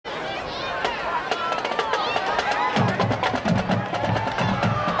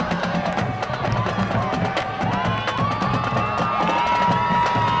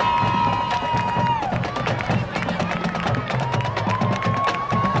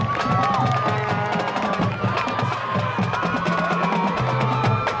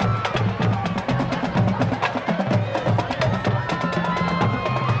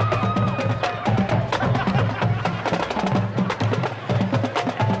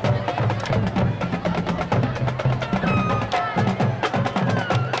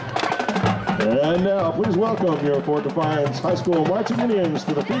And now, please welcome your Fort Defiance High School Marching Indians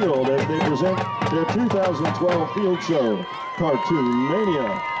to the field as they present their 2012 field show, Cartoon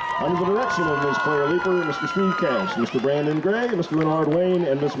Mania. Under the direction of Ms. Claire Leeper, Mr. Steve Cash, Mr. Brandon Gray, Mr. Renard Wayne,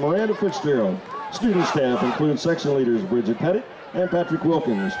 and Ms. Miranda Fitzgerald. Student staff includes section leaders Brigid Pettit and Patrick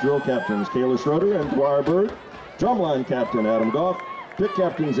Wilkins, drill captains Kayla Schroeder and Dwyer, drumline captain Adam Gough, pit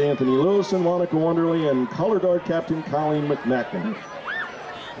captains Anthony Lewis and Monica Wonderley, and Colorguard captain Kyleen McMackin.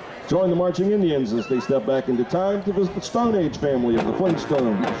 Join the Marching Indians as they step back into time to visit the Stone Age family of the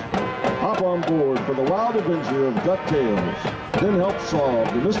Flintstones. Hop on board for the wild adventure of DuckTales, then help solve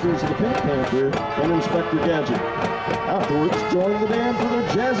the mysteries of the Pink Panther and Instructor Gadget. Afterwards, join the band for their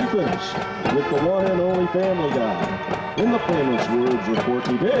jazzy finish with the one and only Family Guy. In the famous words of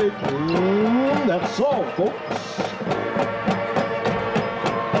Porky Pig, that's all, folks.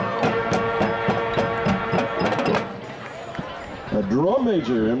 Drum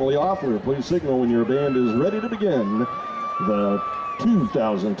major Emilie Hoefler, please signal when your band is ready to begin the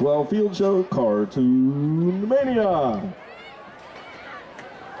 2012 field show, Cartoon Mania.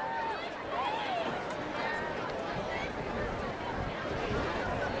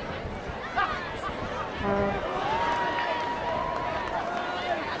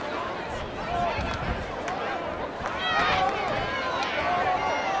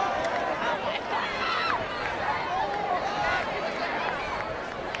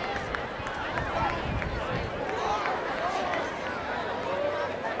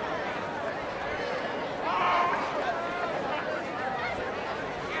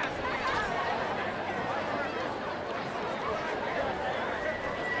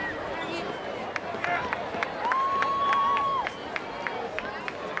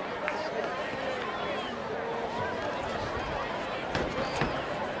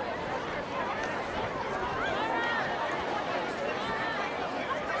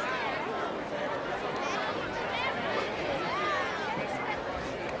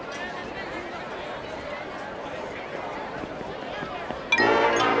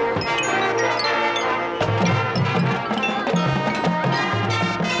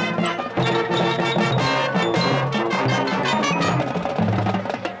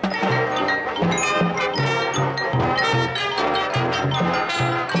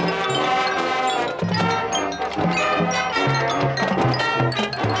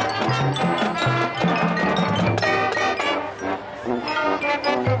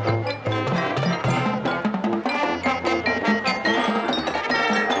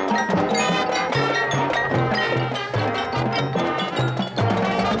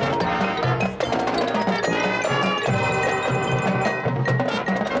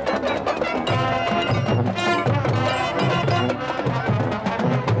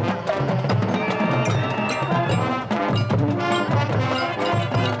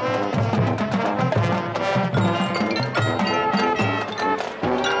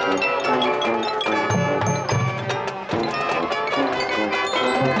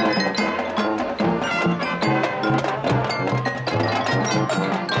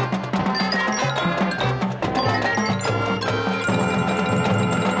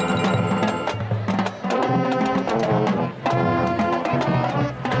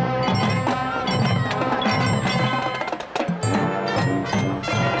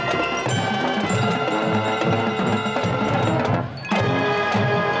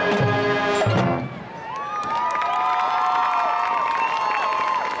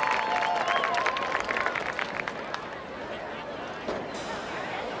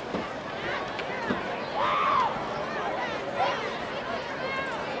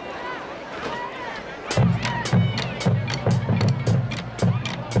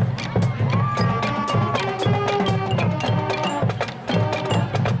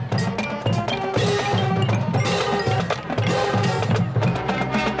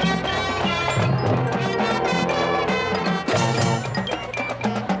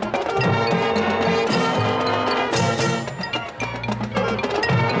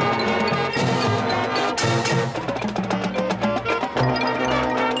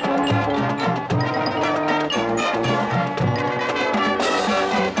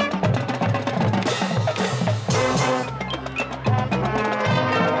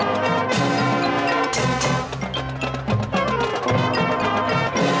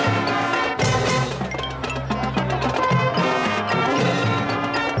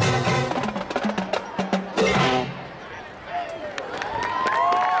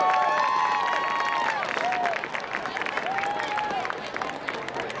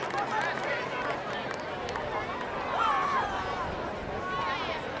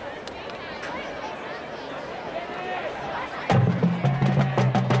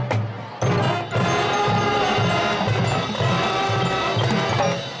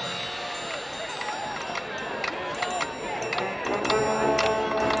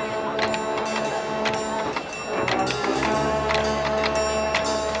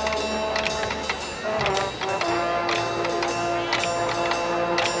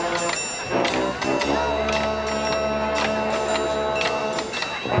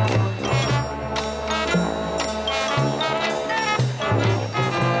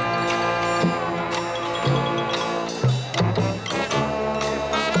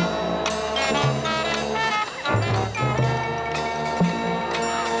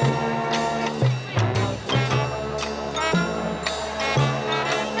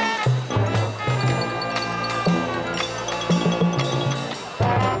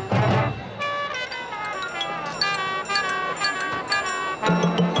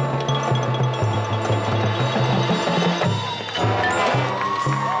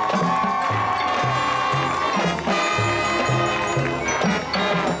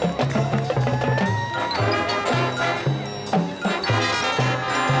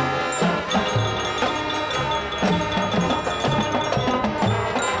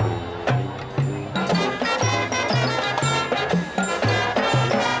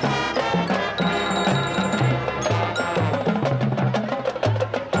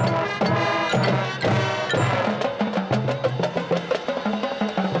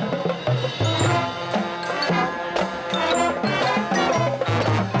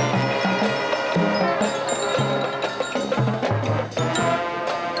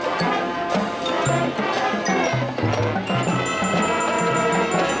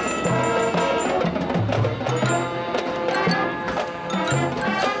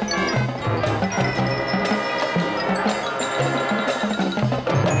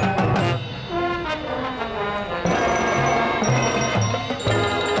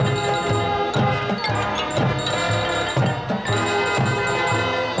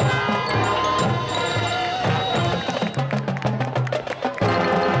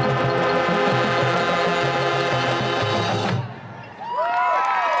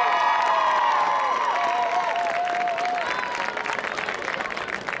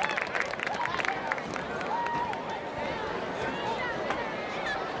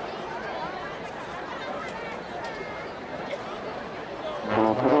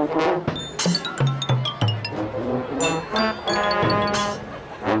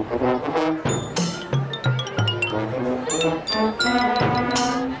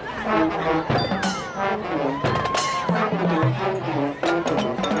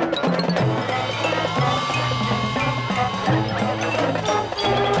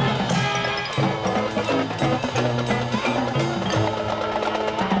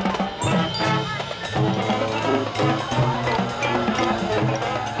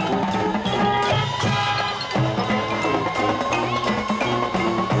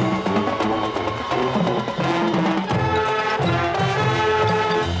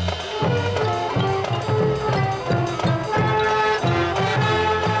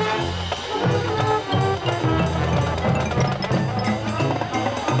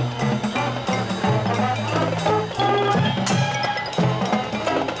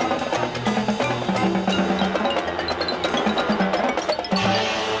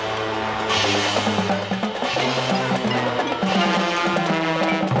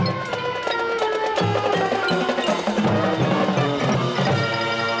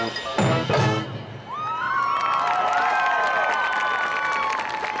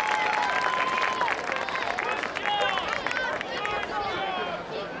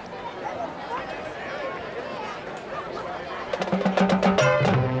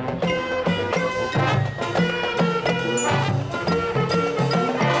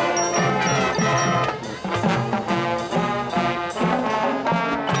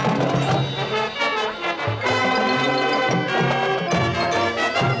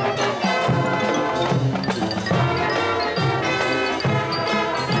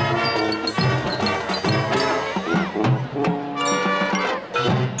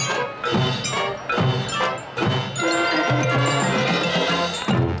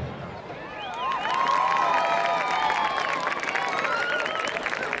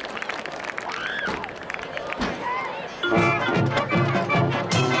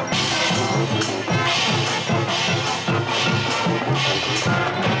 Your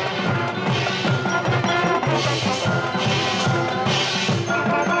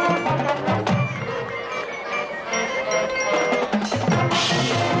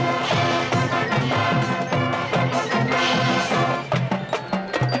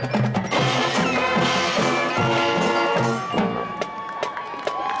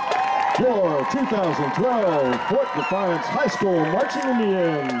 2012 Fort Defiance High School Marching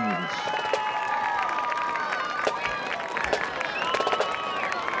Indians.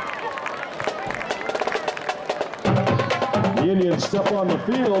 The Indians step on the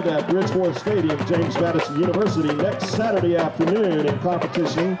field at Bridgeforth Stadium, James Madison University, next Saturday afternoon in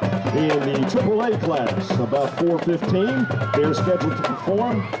competition in the AAA class. About 4:15, they're scheduled to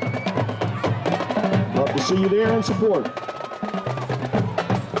perform. Love to see you there and support.